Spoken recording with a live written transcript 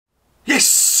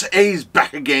Yes, he's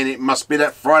back again. It must be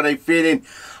that Friday feeling.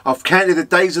 I've counted the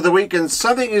days of the week and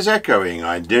something is echoing.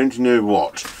 I don't know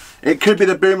what. It could be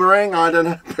the boomerang, I don't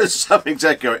know, but something's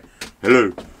echoing.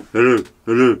 Hello, hello,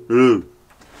 hello, hello.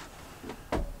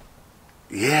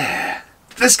 Yeah,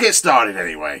 let's get started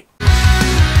anyway.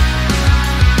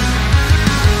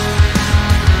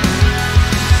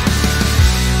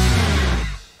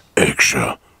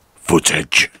 Extra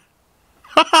footage.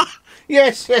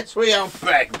 Yes, we are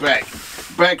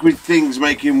back with things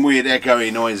making weird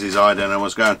echoey noises. I don't know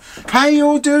what's going on. How you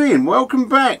all doing? Welcome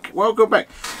back.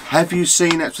 Have you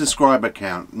seen that subscriber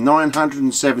count?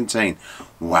 917.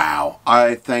 Wow.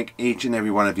 I thank each and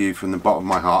every one of you from the bottom of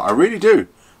my heart. I really do.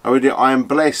 I am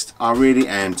blessed. I really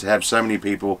am to have so many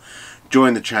people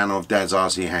join the channel of Dad's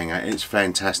RC Hangar. It's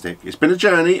fantastic. It's been a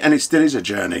journey, and it still is a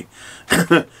journey.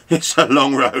 It's a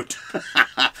long road.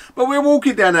 But we're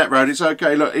walking down that road. It's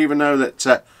okay. Look, even though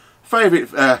that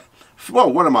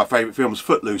one of my favourite films,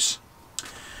 Footloose.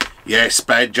 Yes,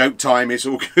 bad joke time. It's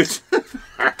all good.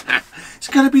 It's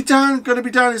going to be done.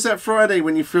 It's that Friday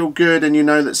when you feel good and you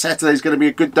know that Saturday's going to be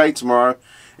a good day tomorrow.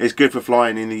 It's good for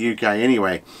flying in the UK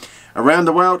anyway. Around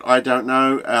the world, I don't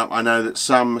know. I know that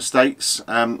some states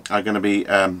are going to be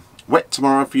wet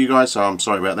tomorrow for you guys, so I'm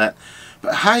sorry about that.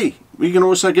 But hey, we can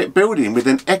also get building with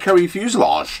an echoey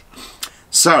fuselage.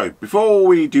 So, before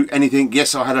we do anything,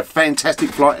 yes, I had a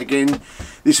fantastic flight again.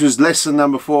 This was lesson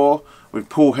number 4 with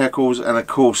Paul Heckles and, of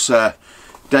course,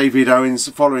 David Owens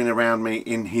following around me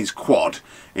in his quad,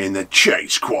 in the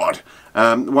Chase quad.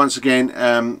 Once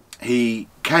again, he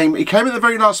came at the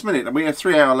very last minute. We had a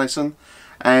 3-hour lesson,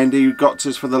 and he got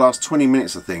to us for the last 20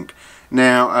 minutes, I think.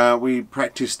 Now, we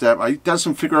practiced, he does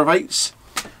some figure of 8s.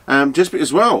 Just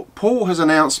as well, Paul has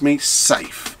announced me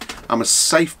safe. I'm a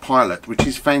safe pilot, which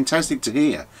is fantastic to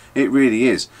hear. It really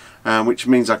is. Which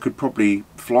means I could probably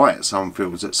fly at some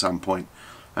fields at some point,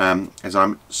 as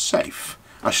I'm safe.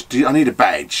 I need a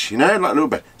badge, you know, like a little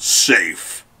bit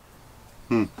safe.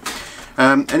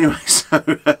 Anyway,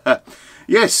 so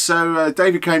yes, so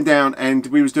David came down and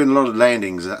we was doing a lot of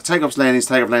landings, takeoffs,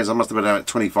 landings. I must have been at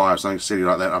 25, something silly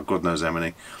like that. Oh, God knows how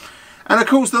many. And of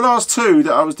course, the last 2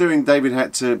 that I was doing, David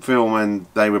had to film, and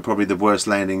they were probably the worst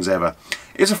landings ever.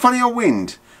 It's a funny old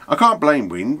wind. I can't blame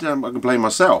wind. I can blame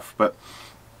myself, but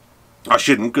I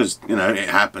shouldn't, because you know it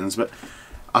happens. But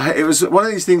it was one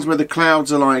of these things where the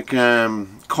clouds are like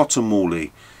cotton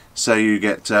woolly, so you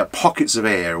get pockets of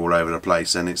air all over the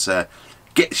place, and it's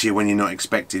gets you when you're not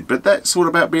expected. But that's all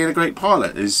about being a great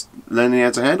pilot, is learning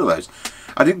how to handle those.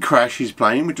 I didn't crash his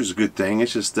plane, which was a good thing.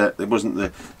 It's just that it wasn't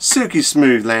the silky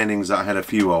smooth landings that I had a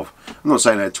few of. I'm not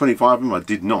saying I had 25 of them, I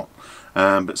did not.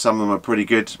 But some of them are pretty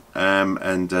good,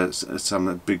 and some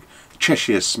a big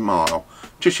Cheshire smile.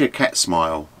 Cheshire cat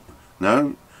smile.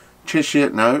 No? Cheshire,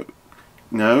 no.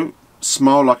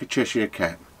 Smile like a Cheshire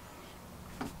cat.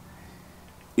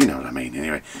 You know what I mean,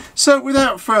 anyway. So,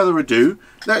 without further ado,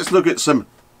 let's look at some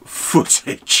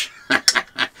footage.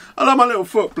 I love my little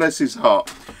foot, bless his heart.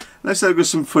 Let's look at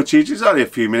some footage. It's only a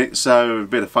few minutes, so a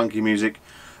bit of funky music.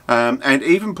 And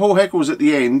even Paul Heckles at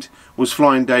the end was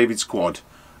flying David's quad,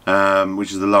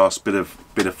 which is the last bit of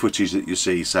footage that you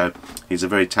see. So he's a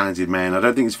very talented man. I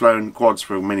don't think he's flown quads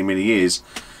for many years.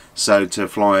 So to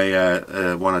fly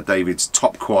one of David's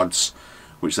top quads,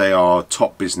 which they are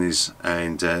top business,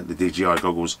 and the DJI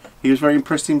goggles, he was very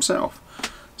impressed himself.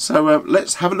 So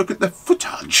let's have a look at the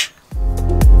footage.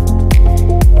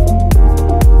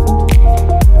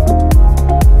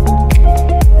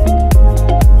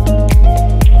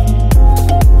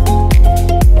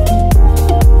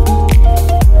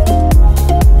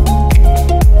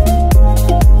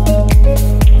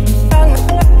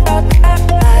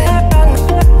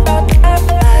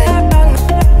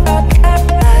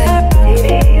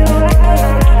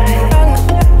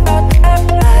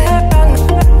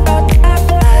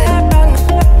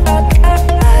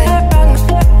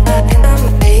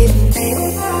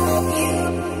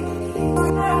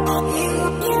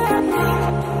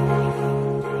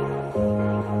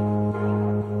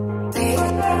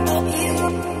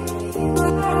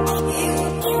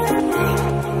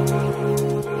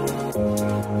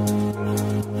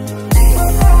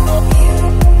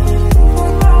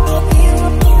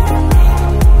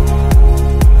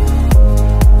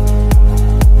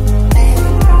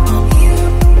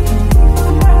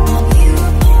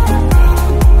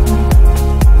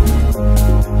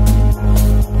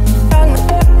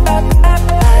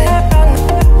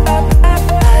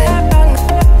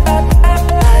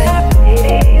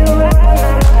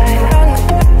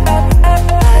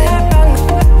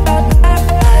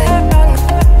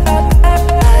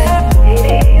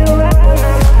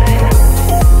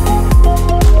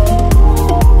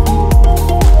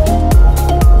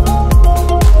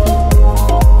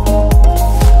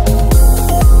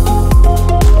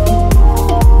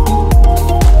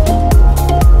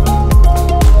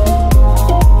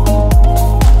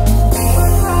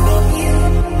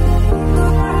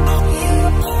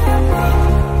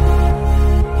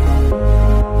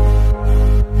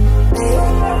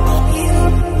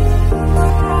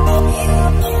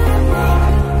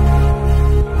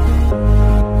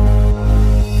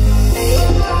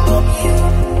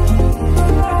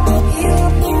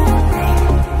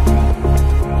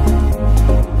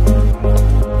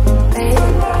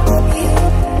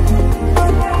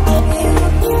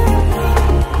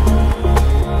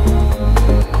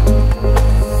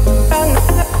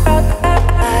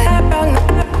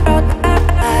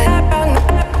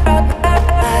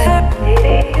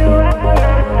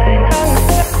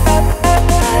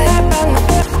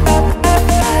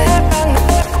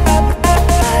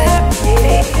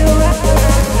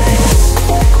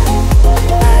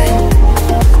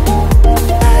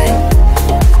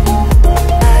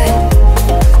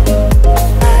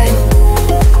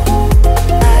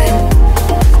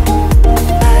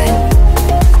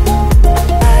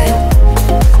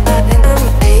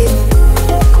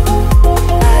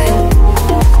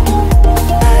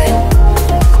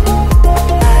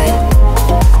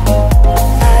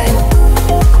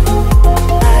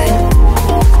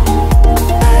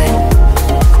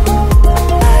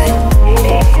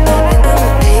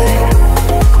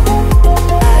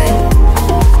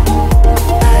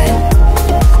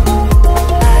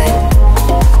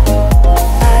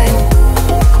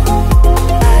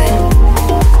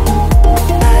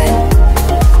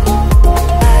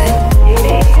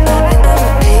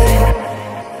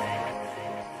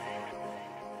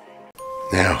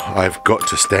 I've got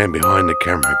to stand behind the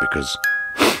camera because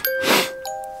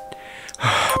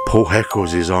Paul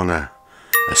Heckles is on a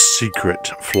secret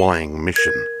flying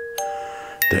mission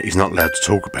that he's not allowed to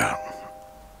talk about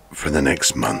for the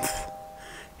next month.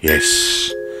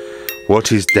 Yes,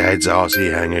 what is Dad's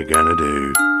RC hanger gonna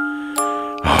do?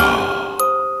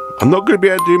 Oh, I'm not gonna be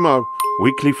able to do my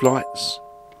weekly flights.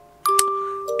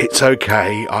 It's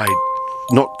okay,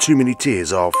 not too many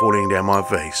tears are falling down my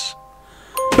face.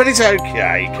 But it's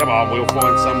okay, come on, we'll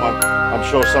find someone. I'm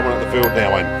sure someone at the field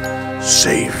now won't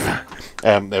save.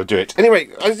 They'll do it. Anyway,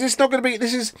 it's not going to be,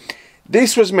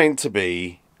 this was meant to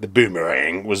be, the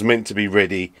boomerang was meant to be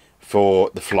ready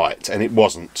for the flight, and it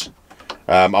wasn't.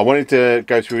 I wanted to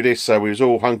go through this, so we was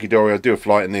all hunky-dory. I'll do a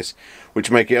flight in this,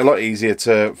 which make it a lot easier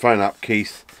to phone up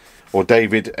Keith or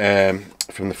David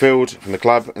from the field, from the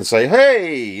club, and say,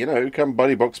 hey, you know, come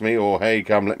buddy box me, or hey,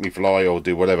 come let me fly, or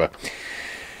do whatever.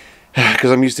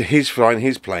 Because I'm used to his flying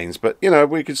his planes, but you know,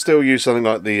 we could still use something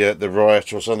like the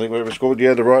Riot or something, whatever it's called.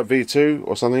 Yeah, the Riot V2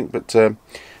 or something. But you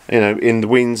know, in the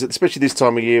winds, especially this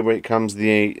time of year where it comes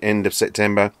the end of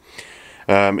September,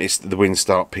 the winds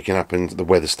start picking up and the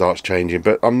weather starts changing.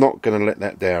 But I'm not going to let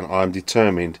that down. I'm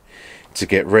determined to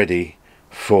get ready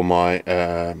for my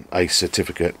ACE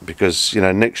certificate, because you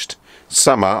know, next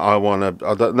summer I want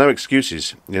to. No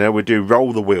excuses. You know, we do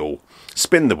roll the wheel,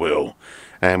 spin the wheel.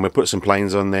 And we'll put some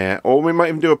planes on there, or we might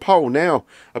even do a poll. Now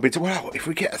I've been told, well, if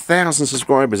we get 1,000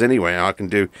 subscribers anyway, I can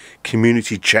do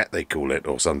community chat, they call it,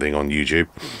 or something on YouTube,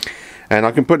 and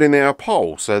I can put in there a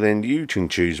poll, so then you can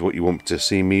choose what you want to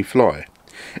see me fly.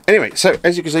 Anyway, so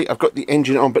as you can see, I've got the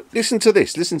engine on, but listen to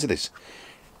this, listen to this.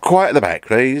 Quiet at the back,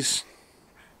 please.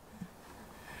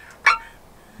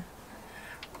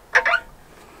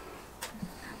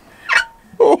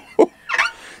 Oh,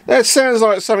 that sounds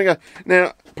like something.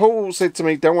 Now, Paul said to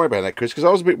me, don't worry about that, Chris, because I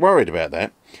was a bit worried about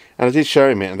that. And I did show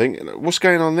him it and think, what's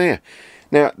going on there?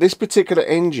 Now, this particular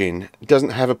engine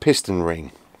doesn't have a piston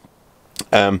ring.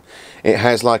 It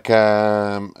has like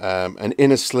an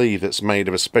inner sleeve that's made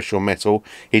of a special metal.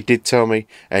 He did tell me,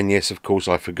 and yes, of course,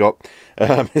 I forgot.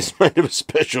 It's made of a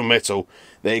special metal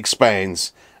that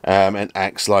expands and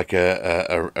acts like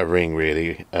a ring,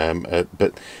 really.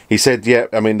 But he said, yeah,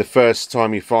 I mean, the first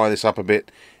time you fire this up a bit,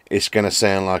 it's going to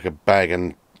sound like a bag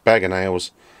of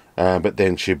nails, but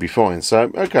then should be fine. So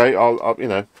okay,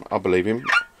 I'll believe him.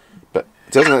 But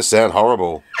doesn't that sound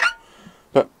horrible?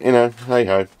 But you know, hey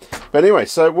ho. But anyway,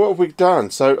 so what have we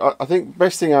done? So I think the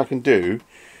best thing I can do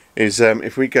is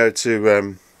if we go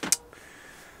to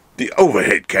the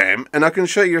overhead cam, and I can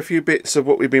show you a few bits of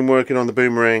what we've been working on the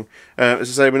boomerang.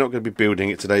 As I say, we're not going to be building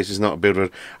it today. This is not a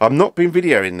build. I've not been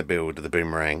videoing the build of the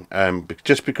boomerang,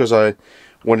 just because I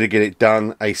wanted to get it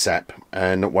done ASAP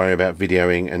and not worry about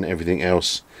videoing and everything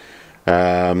else.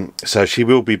 So she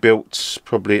will be built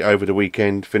probably over the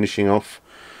weekend, finishing off.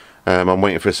 I'm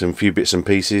waiting for some few bits and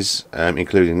pieces,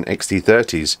 including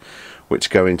XT30s, which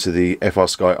go into the FR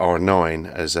Sky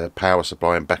R9 as a power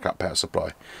supply and backup power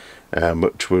supply,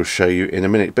 which we'll show you in a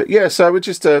minute. But yeah, so we're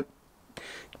just a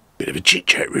bit of a chit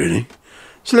chat really.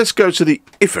 So let's go to the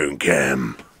iPhone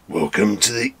cam. Welcome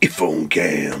to the iPhone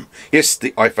cam. Yes,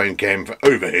 the iPhone cam for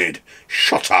overhead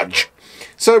shotage.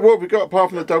 So what have we got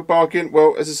apart from the dog barking?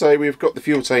 Well, as I say, we've got the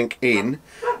fuel tank in.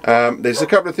 There's a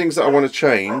couple of things that I want to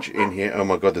change in here. Oh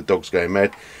my god, the dog's going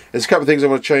mad. There's a couple of things I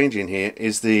want to change in here.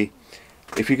 Is the,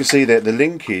 if you can see there, the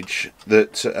linkage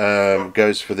that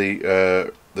goes for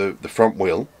the front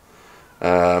wheel.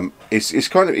 It's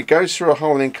kind of, it goes through a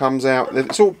hole and then comes out.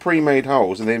 It's all pre-made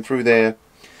holes, and then through there.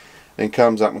 Then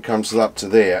comes up and comes up to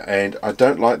there, and I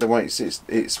don't like the way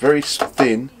it's very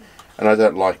thin, and I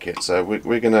don't like it. So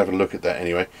we're going to have a look at that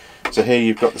anyway. So here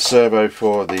you've got the servo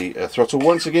for the throttle.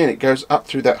 Once again, it goes up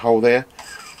through that hole there,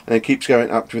 and it keeps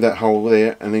going up through that hole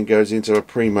there, and then goes into a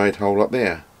pre-made hole up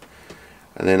there.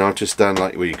 And then I've just done,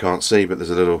 like, well, you can't see, but there's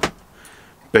a little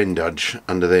bendage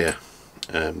under there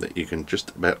that you can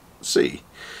just about see.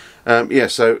 Yeah,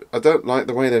 so I don't like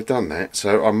the way they've done that,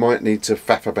 so I might need to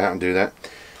faff about and do that.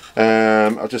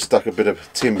 I've just stuck a bit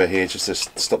of timber here just to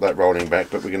stop that rolling back,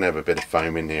 but we're going to have a bit of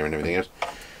foam in here and everything else.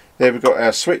 There we've got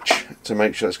our switch to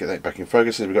make sure, let's get that back in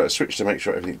focus. We've got a switch to make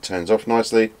sure everything turns off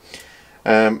nicely.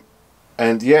 And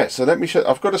yeah, so let me show,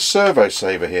 I've got a servo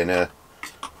saver here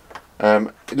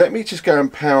now. Let me just go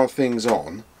and power things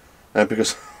on,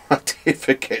 because I did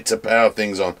forget to power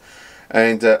things on.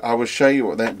 And I will show you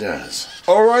what that does.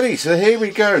 Alrighty, so here we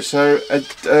go. So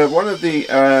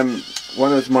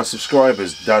one of my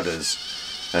subscribers,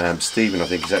 Dudders, Stephen I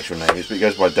think his actual name is, but he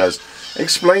goes by Duz,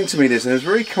 explained to me this, and he was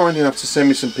very kind enough to send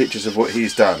me some pictures of what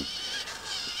he's done.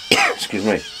 Excuse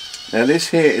me. Now this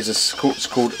here is what's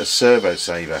called a servo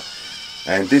saver,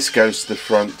 and this goes to the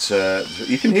front.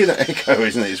 You can hear that echo,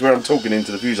 isn't it? It's where I'm talking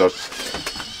into the fuselage.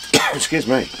 Excuse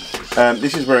me.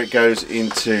 This is where it goes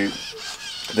into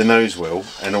the nose wheel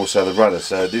and also the rudder.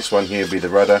 So this one here will be the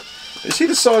rudder. You see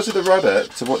the size of the rudder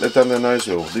to what they've done to the nose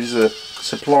wheel. These are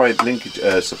supplied linkage,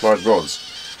 supplied rods.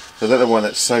 So they're the one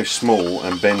that's so small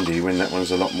and bendy when that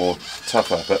one's a lot more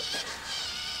tougher. But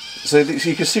so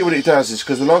you can see what it does is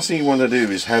because the last thing you want to do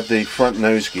is have the front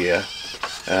nose gear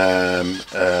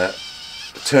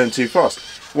turn too fast.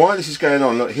 While this is going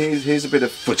on, look, here's a bit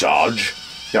of footage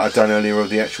that I've done earlier of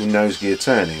the actual nose gear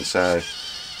turning. So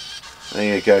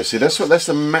there you go. See, that's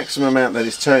the maximum amount that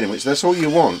it's turning, which that's all you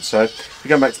want. So if you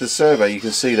go back to the survey, you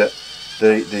can see that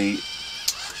the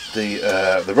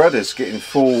rudder's getting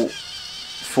full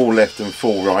left and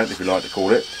full right, if you like to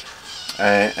call it.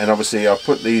 And obviously I've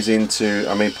put these into,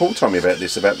 I mean, Paul told me about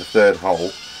this, about the third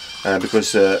hole,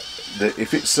 because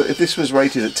if this was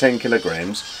rated at 10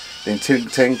 kilograms, then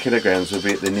 10 kilograms would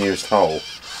be at the nearest hole.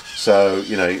 So,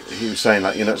 you know, he was saying,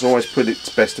 like, you know, it's always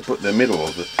it's best to put the middle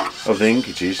of the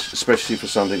linkages, especially for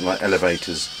something like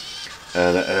elevators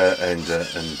and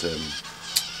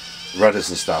rudders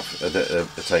and stuff that are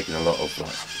taking a lot of like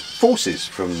forces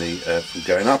from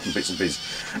going up and bits and pieces.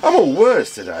 I'm all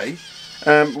words today.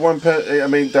 I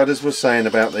mean, Dudders was saying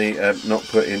about the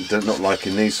not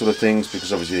liking these sort of things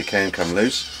because obviously they can come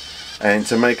loose, and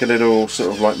to make a little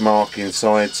sort of like mark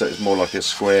inside so it's more like a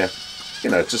square, you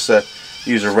know, just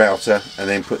use a router and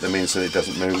then put them in so it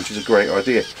doesn't move, which is a great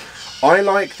idea. I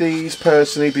like these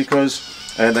personally because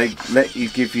they let you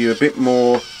give you a bit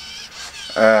more,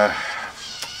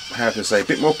 how to say, a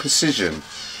bit more precision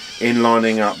in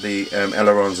lining up the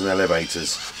ailerons and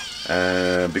elevators.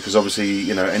 Because obviously,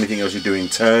 you know, anything else you do in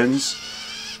turns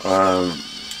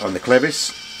on the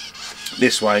clevis,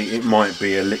 this way it might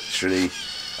be literally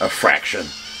a fraction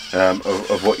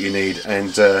of what you need,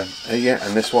 and yeah,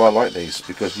 and that's why I like these,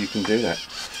 because you can do that.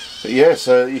 But yeah,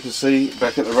 so you can see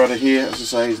back at the rudder here, as I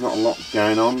say, there's not a lot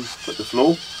going on but the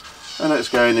floor, and that's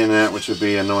going in and out, which would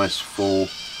be a nice full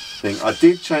thing. I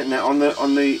did change now on the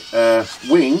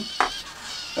wing.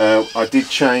 I did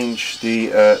change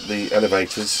the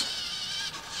elevators.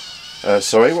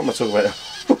 Sorry, what am I talking about?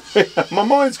 My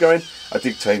mind's going. I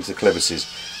did change the clevises.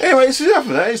 Anyway, this is enough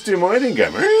of that. Let's do my heading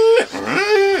game.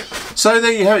 So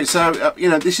there you have it. So you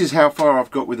know, this is how far I've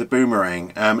got with the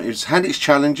boomerang. It's had its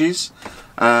challenges.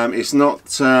 It's not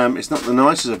the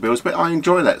nicest of builds, but I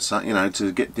enjoy that. So, you know,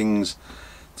 to get things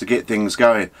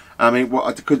going. I mean, what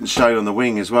I couldn't show you on the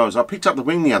wing as well is I picked up the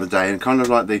wing the other day, and kind of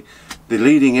like the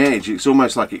leading edge, it's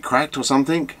almost like it cracked or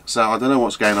something. So I don't know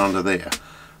what's going on under there.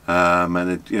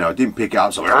 And it, you know, I didn't pick it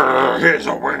up, so here's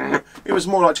a wing. It was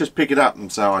more like just pick it up, and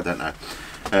so I don't know.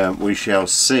 We shall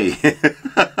see.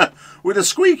 With a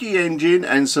squeaky engine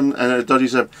and some dodgy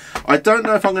servo. I don't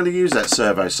know if I'm going to use that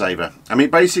servo saver. I mean,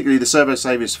 basically the servo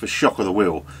saver is for shock of the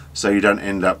wheel, so you don't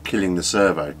end up killing the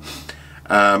servo.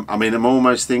 I mean, I'm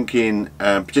almost thinking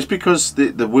just because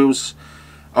the wheels,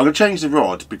 I'm going to change the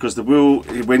rod, because the wheel,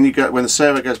 when the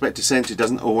servo goes back to center, it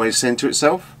doesn't always center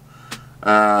itself.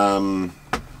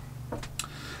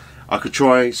 I could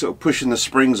try sort of pushing the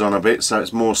springs on a bit so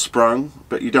it's more sprung,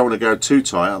 but you don't want to go too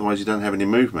tight, otherwise you don't have any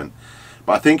movement.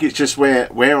 But I think it's just where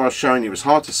I was showing you, it was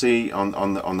hard to see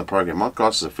on the program. My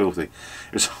glasses are filthy.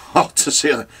 It was hard to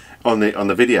see on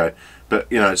the video,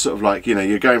 but you know, it's sort of like, you know,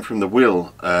 you're going from the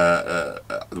wheel, the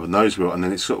nose wheel, and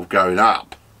then it's sort of going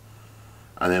up,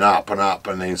 and then up and up,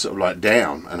 and then sort of like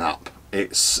down and up.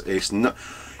 It's not.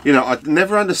 You know, I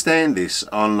never understand this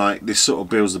on like this sort of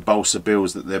builds, the Balsa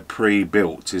builds that they're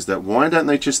pre-built, is that why don't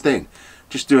they just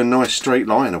do a nice straight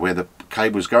line of where the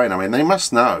cable's going? I mean, they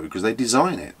must know, because they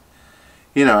design it.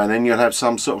 You know, and then you'll have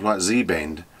some sort of like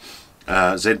Z-bend,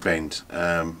 Z-bend,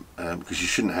 because you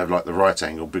shouldn't have like the right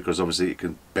angle, because obviously it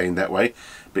can bend that way.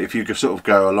 But if you could sort of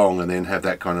go along and then have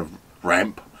that kind of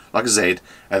ramp, like a Z,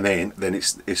 and then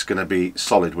it's going to be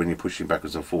solid when you're pushing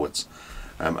backwards and forwards.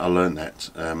 I learned that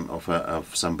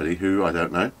of somebody who I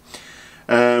don't know.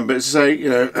 But to say, you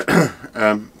know,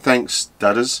 thanks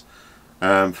Dudders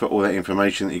for all that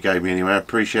information that you gave me anyway. I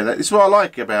appreciate that. This is what I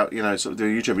like about, you know, sort of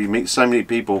doing YouTube. You meet so many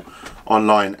people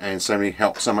online and so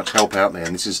much help out there,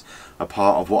 and this is a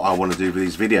part of what I want to do with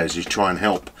these videos, is try and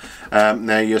help.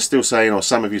 Now you're still saying, or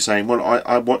some of you saying, well,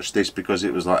 I watched this because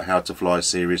it was like How to Fly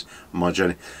series on my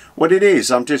journey. What it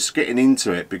is, I'm just getting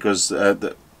into it because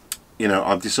you know,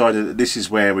 I've decided that this is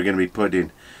where we're going to be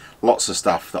putting lots of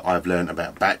stuff that I've learned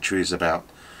about batteries, about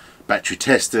battery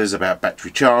testers, about battery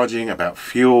charging, about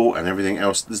fuel and everything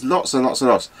else. There's lots and lots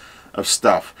and lots of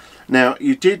stuff. Now,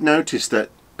 you did notice that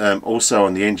also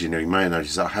on the engine, you may have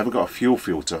noticed that I haven't got a fuel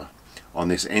filter on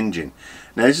this engine.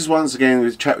 Now this is once again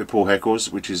with chat with Paul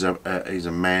Heckles, which is he's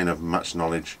a man of much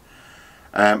knowledge,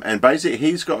 and basically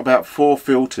he's got about 4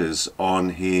 filters on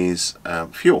his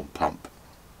fuel pump,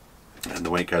 and the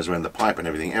way it goes around the pipe and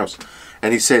everything else.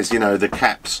 And he says, you know, the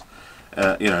caps,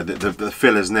 you know, the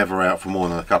filler's never out for more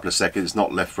than a couple of seconds. It's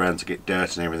not left around to get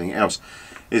dirt and everything else.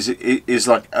 Is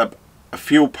like a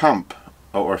fuel pump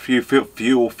or a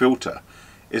fuel filter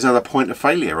is another point of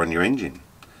failure on your engine,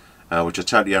 which I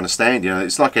totally understand. You know,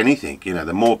 it's like anything. You know,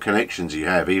 the more connections you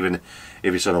have, even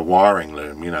if it's on a wiring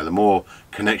loom, you know, the more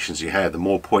connections you have, the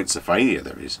more points of failure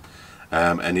there is.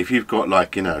 And if you've got,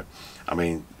 like, you know, I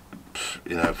mean,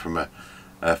 you know, from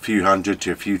a few hundred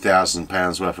to a few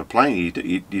 £1000s worth of plane,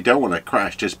 you don't want to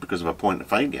crash just because of a point of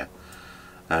failure.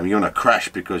 You want to crash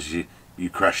because you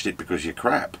crashed it because you're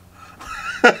crap.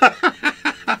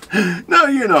 No,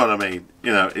 you know what I mean.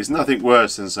 You know, it's nothing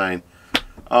worse than saying,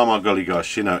 oh my golly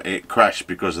gosh, you know, it crashed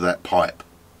because of that pipe,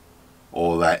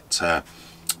 or that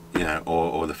you know,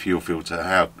 or the fuel filter.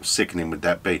 How sickening would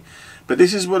that be? But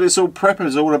this is what it's all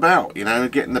preppers all about, you know,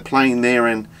 getting the plane there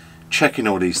and checking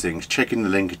all these things, checking the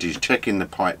linkages, checking the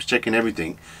pipes, checking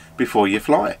everything before you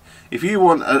fly. If you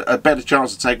want a better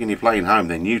chance of taking your plane home,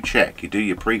 then you do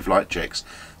your pre-flight checks,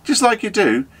 just like you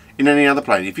do in any other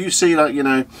plane. If you see, like, you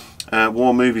know,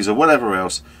 war movies or whatever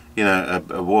else, you know,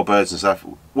 warbirds and stuff,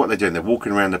 what they're doing, they're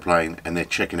walking around the plane and they're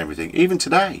checking everything. Even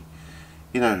today,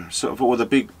 you know, sort of all the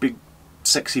big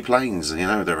sexy planes, you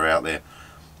know, that are out there,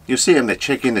 you'll see them, they're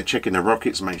checking the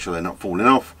rockets, make sure they're not falling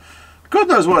off. God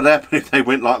knows what would happen if they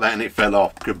went like that and it fell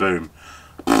off. Kaboom.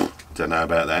 Don't know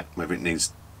about that, whether it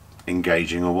needs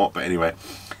engaging or what, but anyway,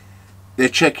 they're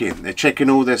checking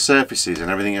all their surfaces and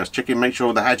everything else, make sure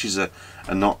all the hatches are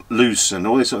not loose and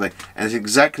all this sort of thing. And it's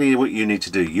exactly what you need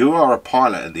to do. You are a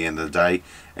pilot at the end of the day,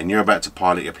 and you're about to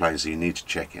pilot your plane, so you need to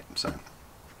check it. So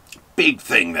big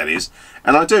thing that is,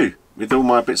 and I do with all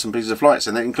my bits and pieces of flights,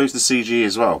 and that includes the CG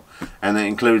as well, and that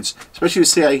includes especially with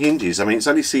CA hinges. I mean, it's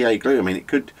only CA glue. I mean, it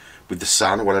could, with the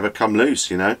sun or whatever, come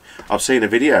loose, you know. I've seen a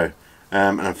video,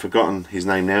 and I've forgotten his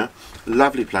name now.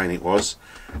 Lovely plane it was,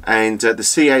 and the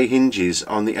CA hinges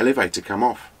on the elevator come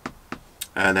off,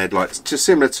 and they'd, like, just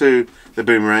similar to the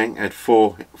boomerang, had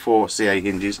four CA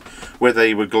hinges. Whether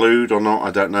they were glued or not, I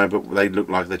don't know, but they look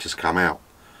like they just come out,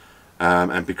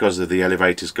 and because of the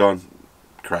elevator's gone,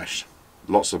 crash.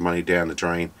 Lots of money down the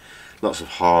drain, lots of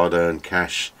hard-earned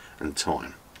cash and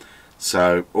time.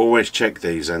 So always check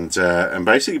these, and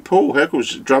basically Paul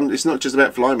Heckles drummed. It's not just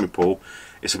about flying with Paul,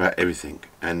 it's about everything,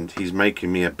 and he's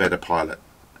making me a better pilot,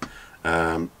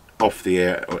 off the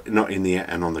air, or not in the air,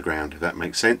 and on the ground, if that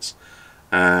makes sense,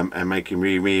 and making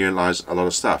me realise a lot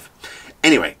of stuff.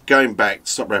 Anyway, going back,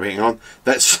 stop rabbiting on.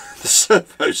 That's the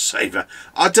servo saver.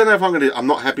 I don't know if I'm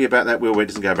not happy about that wheel where it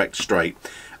doesn't go back straight.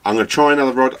 I'm going to try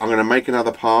another rod. I'm going to make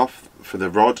another path for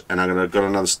the rod, and I'm going to got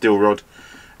another steel rod,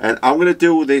 and I'm going to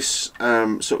do all this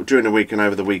sort of during the week and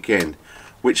over the weekend,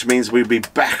 which means we'll be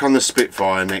back on the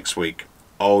Spitfire next week.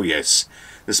 Oh yes,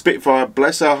 the Spitfire,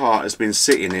 bless her heart, has been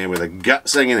sitting here with her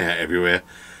guts hanging out everywhere,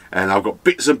 and I've got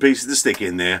bits and pieces to stick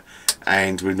in there,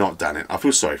 and we've not done it. I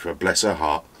feel sorry for her, bless her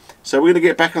heart. So we're going to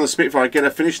get back on the Spitfire and get her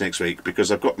finished next week,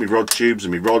 because I've got my rod tubes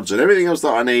and my rods and everything else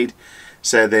that I need.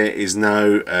 So there is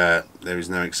no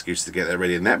excuse to get that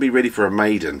ready, and that'll be ready for a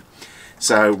maiden.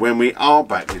 So when we are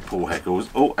back with Paul Heckles,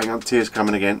 oh, hang on, tears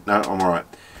coming again. No, I'm all right.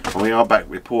 When we are back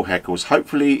with Paul Heckles,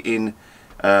 hopefully in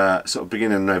sort of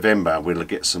beginning of November, we'll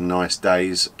get some nice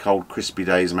days, cold, crispy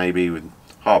days, maybe with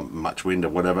hardly much wind or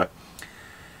whatever.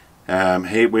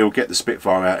 Here we'll get the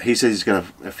Spitfire out. He says he's going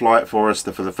to fly it for us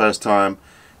for the first time,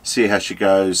 see how she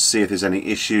goes, see if there's any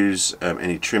issues,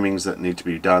 any trimmings that need to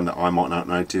be done that I might not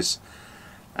notice.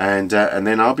 And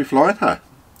then I'll be flying her,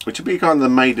 which would be kind of the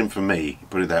maiden for me,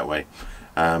 put it that way.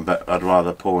 But I'd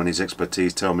rather Paul and his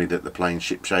expertise tell me that the plane's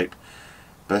ship shape.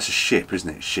 But that's a ship, isn't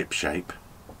it? Ship shape.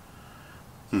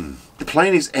 The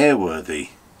plane is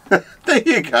airworthy. There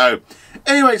you go.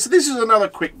 Anyway, so this is another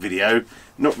quick video.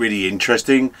 Not really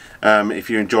interesting. If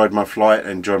you enjoyed my flight,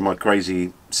 enjoyed my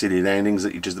crazy silly landings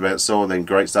that you just about saw, then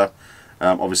great stuff.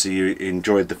 Obviously you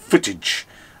enjoyed the footage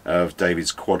of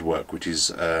David's quad work, which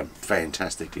is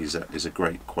fantastic. He's a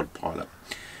great quad pilot,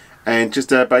 and just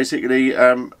basically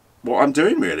what I'm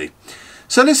doing really.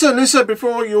 So listen,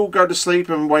 before you all go to sleep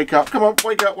and wake up, come on,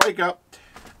 wake up.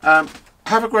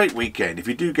 Have a great weekend. If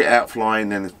you do get out flying,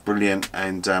 then it's brilliant,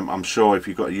 and I'm sure if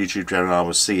you've got a YouTube channel, I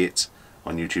will see it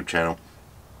on YouTube channel.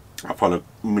 I follow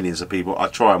millions of people. I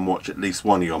try and watch at least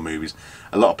one of your movies.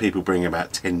 A lot of people bring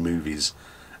about 10 movies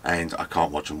and I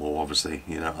can't watch them all, obviously,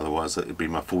 you know, otherwise it would be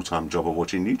my full-time job of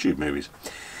watching YouTube movies.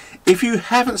 If you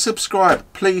haven't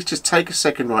subscribed, please just take a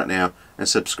second right now and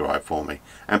subscribe for me,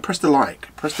 and press the like,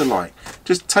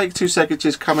 just take 2 seconds,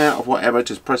 just come out of whatever,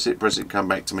 just press it, come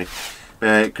back to me,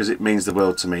 because it means the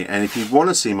world to me. And if you want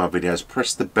to see my videos,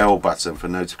 press the bell button for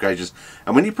notifications,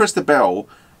 and when you press the bell,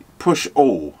 push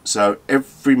all, so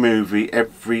every movie,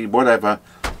 every whatever,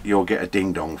 you'll get a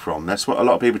ding dong from. That's what a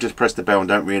lot of people just press the bell and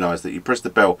don't realise that you press the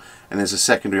bell and there's a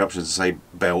secondary option to say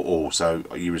bell all, so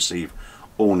you receive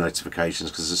all notifications,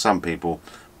 because there's some people,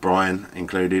 Brian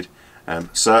included,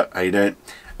 sir, how you doing?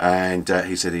 And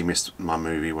he said he missed my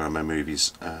movie, one of my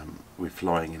movies with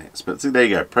flying in it. But so there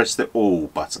you go, press the all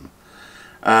button.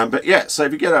 But yeah, so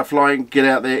if you get out flying, get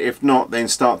out there. If not, then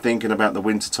start thinking about the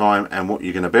winter time and what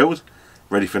you're going to build,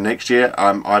 ready for next year.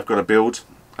 I've got a build,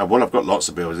 well, I've got lots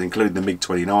of builds, including the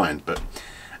MiG-29, but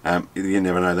you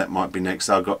never know, that might be next.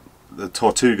 I've got the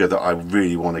Tortuga that I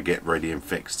really want to get ready and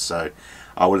fixed, so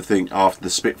I would think after the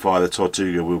Spitfire, the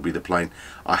Tortuga will be the plane.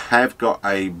 I have got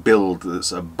a build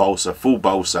that's a Balsa, full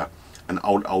Balsa, an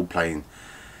old plane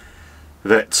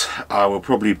that I will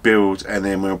probably build, and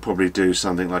then we'll probably do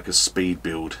something like a speed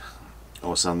build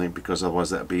or something, because otherwise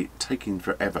that would be taking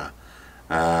forever.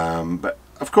 But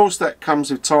of course that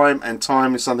comes with time, and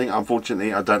time is something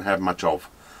unfortunately I don't have much of.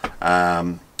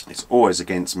 It's always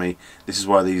against me. This is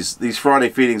why these Friday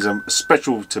feelings are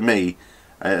special to me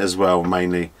as well,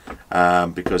 mainly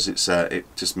because it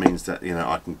just means that, you know,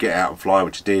 I can get out and fly,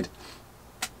 which I did,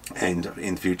 and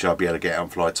in the future I'll be able to get out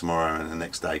and fly tomorrow and the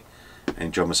next day and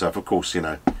enjoy myself. Of course, you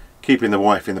know, keeping the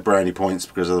wife in the brownie points,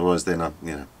 because otherwise then I,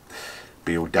 you know,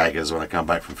 be all daggers when I come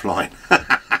back from flying.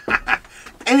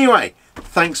 Anyway,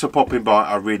 thanks for popping by,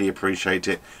 I really appreciate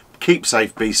it. Keep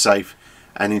safe, be safe,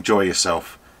 and enjoy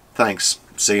yourself. Thanks,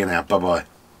 see you now, bye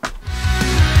bye.